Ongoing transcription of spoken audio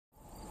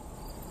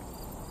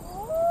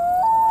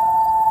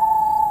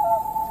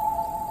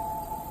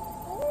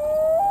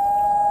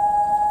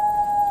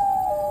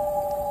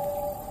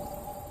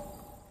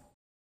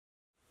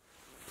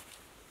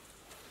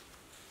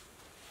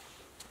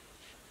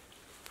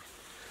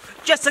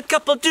Just a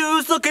couple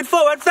dudes looking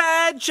for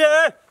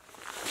adventure.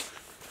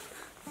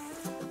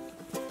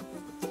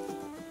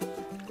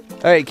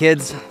 Alright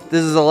kids,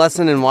 this is a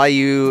lesson in why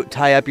you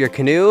tie up your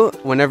canoe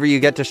whenever you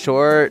get to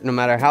shore, no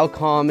matter how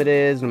calm it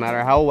is, no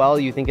matter how well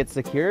you think it's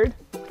secured.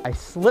 I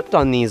slipped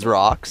on these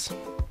rocks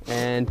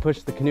and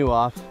pushed the canoe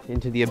off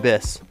into the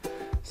abyss.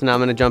 So now I'm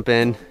gonna jump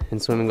in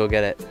and swim and go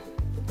get it.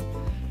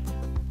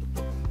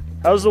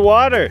 How's the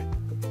water?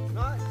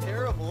 Not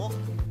terrible.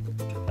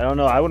 I don't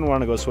know, I wouldn't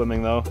want to go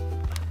swimming though.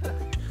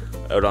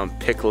 Out on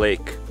Pick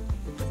Lake.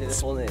 Say the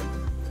full name.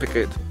 Pick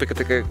it.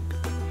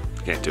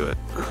 Can't do it.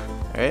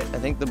 Alright, I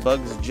think the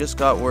bugs just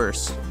got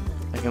worse.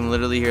 I can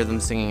literally hear them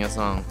singing a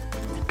song.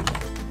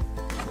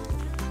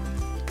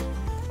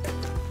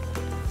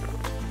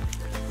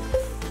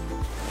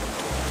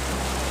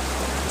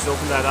 Just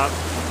open that up,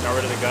 got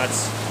rid of the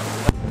guts.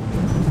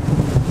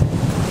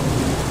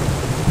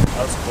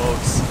 That was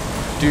close.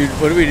 Dude,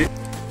 what do we do?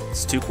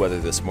 It's toque weather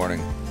this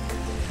morning.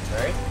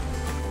 Sorry?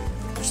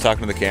 Just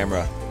talking to the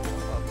camera.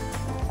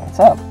 What's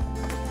up?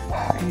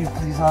 Can you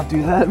please not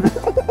do that?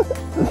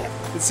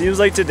 It seems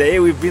like today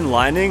we've been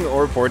lining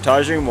or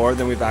portaging more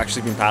than we've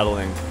actually been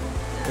paddling.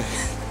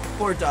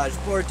 Portage,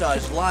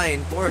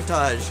 line,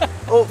 portage.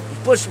 Oh,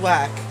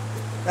 bushwhack.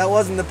 That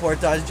wasn't the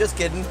portage, just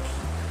kidding.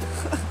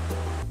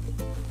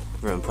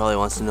 Everyone probably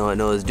wants to know what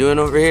Noah's doing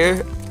over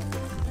here.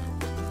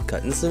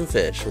 Cutting some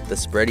fish with the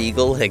spread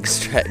eagle leg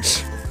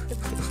stretch.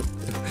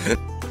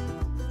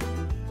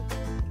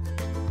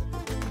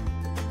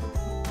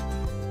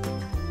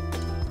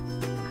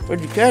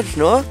 What'd you catch,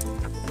 Noah?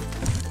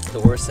 The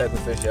worst type of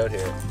fish out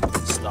here.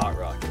 Snot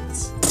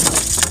rockets.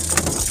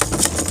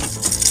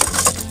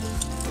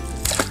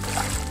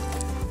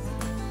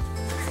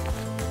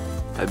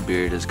 My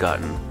beard has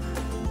gotten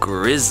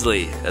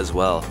grizzly as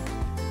well.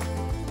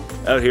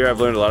 Out here I've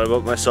learned a lot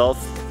about myself.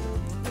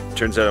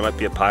 Turns out I might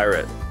be a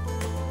pirate.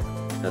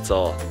 That's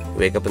all.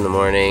 Wake up in the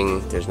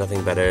morning, there's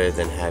nothing better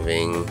than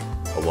having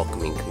a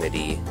welcoming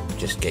committee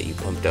just get you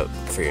pumped up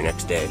for your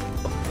next day.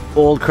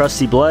 Old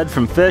crusty blood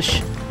from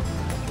fish.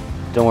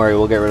 Don't worry,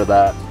 we'll get rid of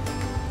that.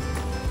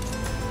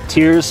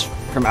 Tears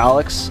from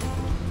Alex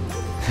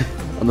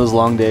on those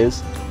long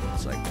days.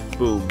 It's like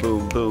boom,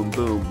 boom, boom,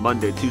 boom.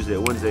 Monday, Tuesday,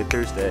 Wednesday,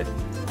 Thursday.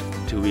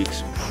 2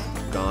 weeks,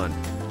 gone.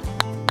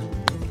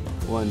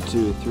 1,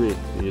 2, 3.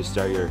 You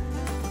start your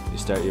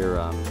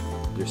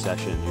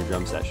session, your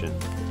drum session.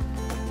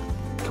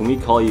 Can we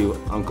call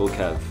you Uncle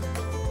Kev?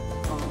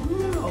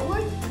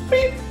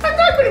 I'm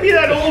not going to be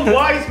that old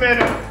wise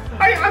man.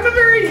 I'm a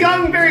very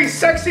young, very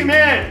sexy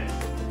man.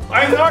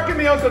 I'm not going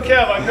to be Uncle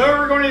Kev. I'm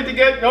never going to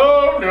get,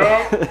 no.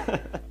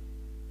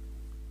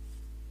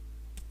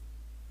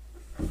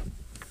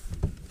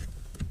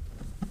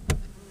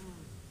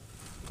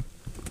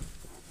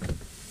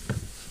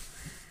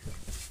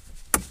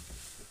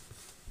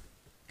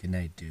 Good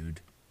night, dude.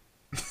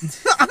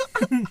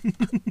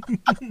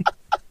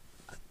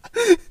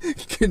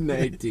 Good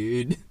night,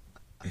 dude.